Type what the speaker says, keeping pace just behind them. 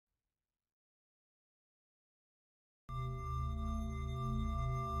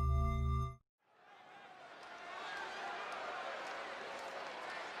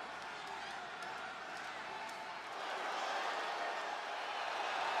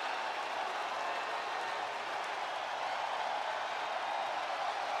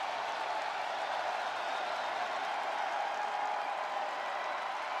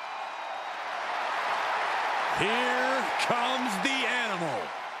Here comes the animal.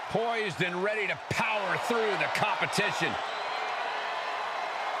 Poised and ready to power through the competition.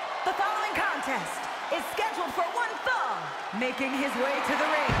 The following contest is scheduled for one fall, making his way to the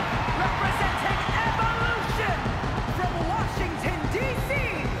ring, representing Evolution from Washington, D.C.,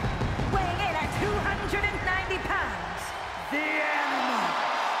 weighing in at 290 pounds, the Animal,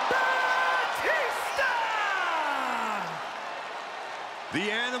 Batista!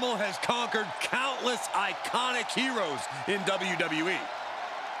 The Animal has conquered countless iconic heroes in WWE.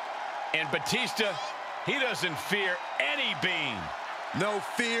 And Batista, he doesn't fear any being. No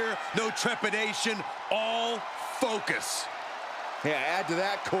fear, no trepidation, all focus. Yeah, add to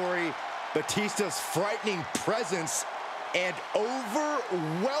that, Corey, Batista's frightening presence and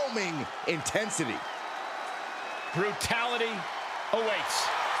overwhelming intensity. Brutality awaits.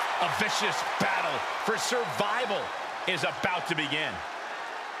 A vicious battle for survival is about to begin.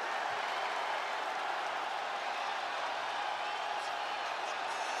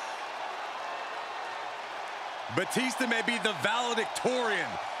 Batista may be the valedictorian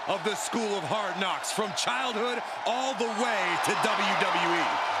of the School of Hard Knocks, from childhood all the way to WWE.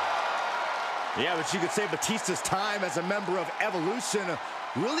 Yeah, but you could say Batista's time as a member of Evolution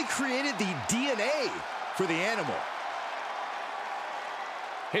really created the DNA for the Animal.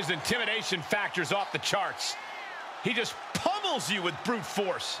 His intimidation factor's off the charts. He just pummels you with brute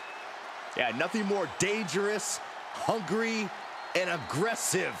force. Yeah, nothing more dangerous, hungry, and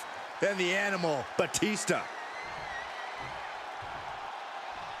aggressive than the Animal, Batista.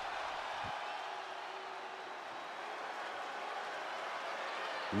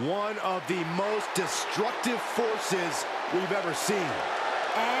 One of the most destructive forces we've ever seen.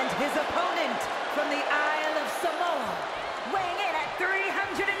 And his opponent from the Isle of Samoa, weighing in at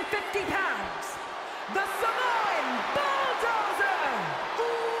 350 pounds, the Samoan Bulldozer!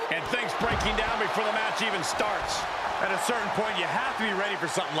 And things breaking down before the match even starts. At a certain point, you have to be ready for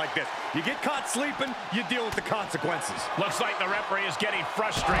something like this. You get caught sleeping, you deal with the consequences. Looks like the referee is getting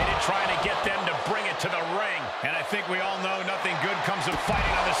frustrated, trying to get them to bring it to the ring. And I think we all know nothing good comes of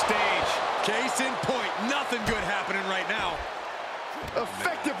fighting on the stage. Case in point, nothing good happening right now.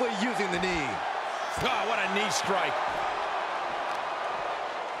 Effectively using the knee. Oh, what a knee strike.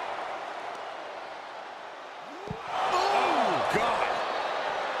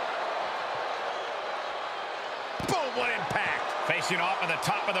 What impact. Facing off at the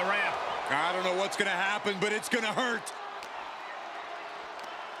top of the ramp. I don't know what's going to happen, but it's going to hurt.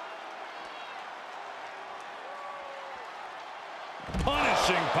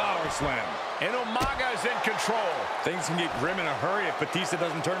 Punishing power slam. And Umaga is in control. Things can get grim in a hurry if Batista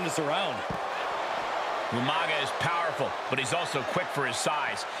doesn't turn this around. Umaga is powerful, but he's also quick for his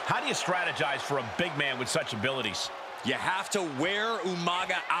size. How do you strategize for a big man with such abilities? You have to wear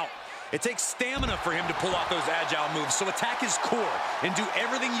Umaga out. It takes stamina for him to pull off those agile moves, so attack his core and do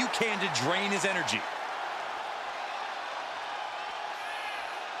everything you can to drain his energy.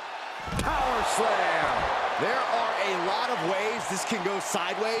 Power slam. There are a lot of ways this can go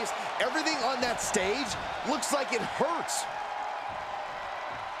sideways. Everything on that stage looks like it hurts.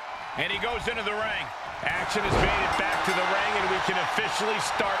 And he goes into the ring. Action has made it back to the ring, and we can officially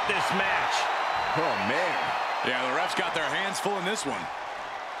start this match. Oh, man. Yeah, the refs got their hands full in this one.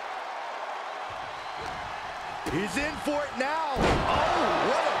 He's in for it now. Oh,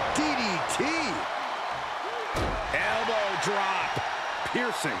 what a DDT. Elbow drop.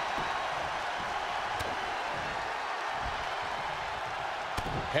 Piercing.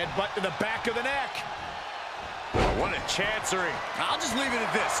 Headbutt to the back of the neck. What a chancery. I'll just leave it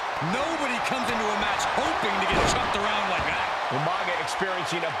at this. Nobody comes into a match hoping to get chucked around like that. Umaga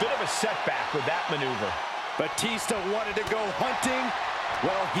experiencing a bit of a setback with that maneuver. Batista wanted to go hunting.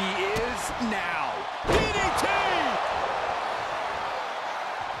 Well, he is now. DDT!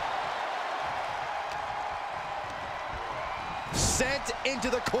 Sent into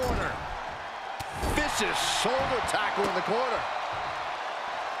the corner. Vicious shoulder tackle in the corner.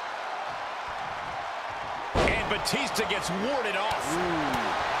 And Batista gets warded off. Ooh.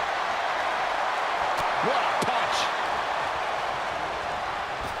 What a punch.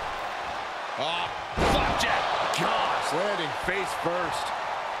 Flapjack. Gosh. Landing face first.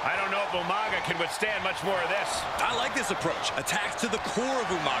 I don't know if Umaga can withstand much more of this. I like this approach. Attacks to the core of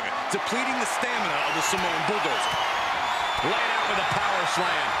Umaga, depleting the stamina of the Samoan Bulldozer. Laying out with a power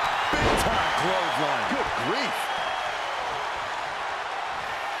slam. Big time clothesline. Good grief.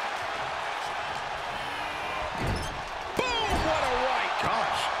 Boom! What a right.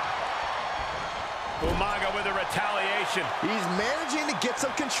 Gosh. Umaga with a retaliation. He's managing to get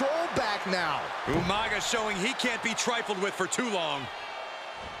some control back now. Umaga showing he can't be trifled with for too long.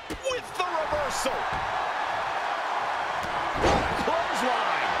 With the reversal.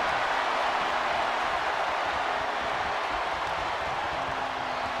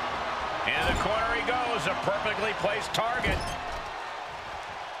 perfectly placed target.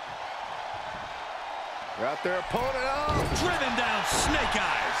 Got their opponent up. Driven down, snake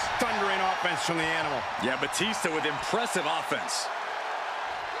eyes. Thundering offense from the animal. Yeah, Batista with impressive offense.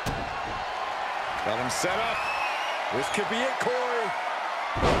 Got him set up. This could be it, Corey.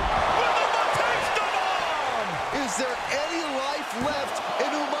 With a Batista bomb! Is there any life left in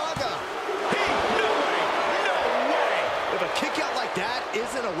Umaga? No way! No way! If a kick out like that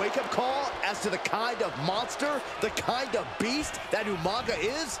isn't a wake-up call as to the kind of monster, the kind of beast that Umaga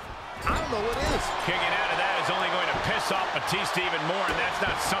is, I don't know what is. Kicking out of that is only going to piss off Batista even more, and that's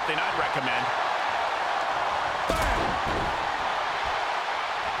not something I'd recommend.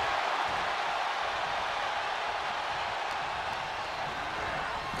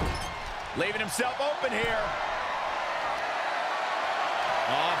 Leaving himself open here.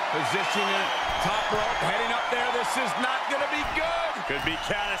 Off position at top rope, heading up there. This is not going to be good. Could be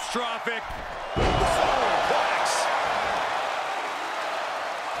catastrophic. Suplex.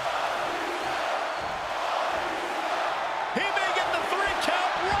 He may get the 3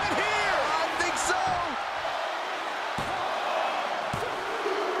 count right here. I think so.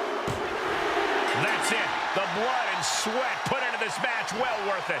 That's it. The blood and sweat put into this match. Well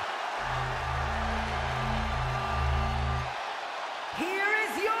worth it. Here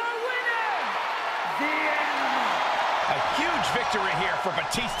is your winner, the Animal. A huge victory here for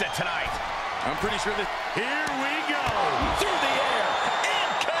Batista tonight. I'm pretty sure that... Here we go. Through the air.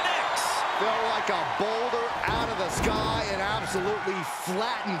 And connects. Fell like a boulder out of the sky and absolutely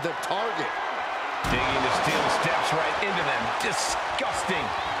flattened the target. Digging the steel steps right into them. Disgusting.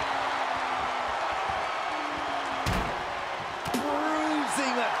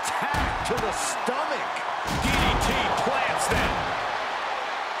 Bruising attack to the stomach. DDT plants them.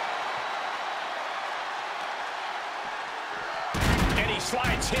 And he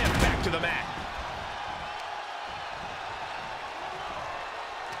slides him back to the mat.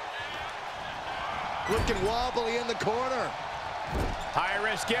 Looking wobbly in the corner.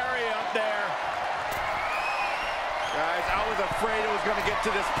 High-risk area up there. Guys, I was afraid it was going to get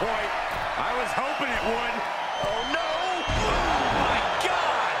to this point. I was hoping it would. Oh, no! Oh, my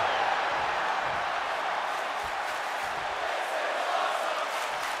God!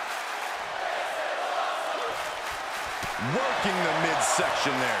 Working the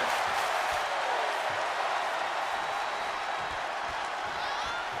midsection there.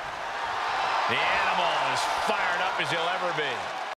 The Animal is fired up as he'll ever be.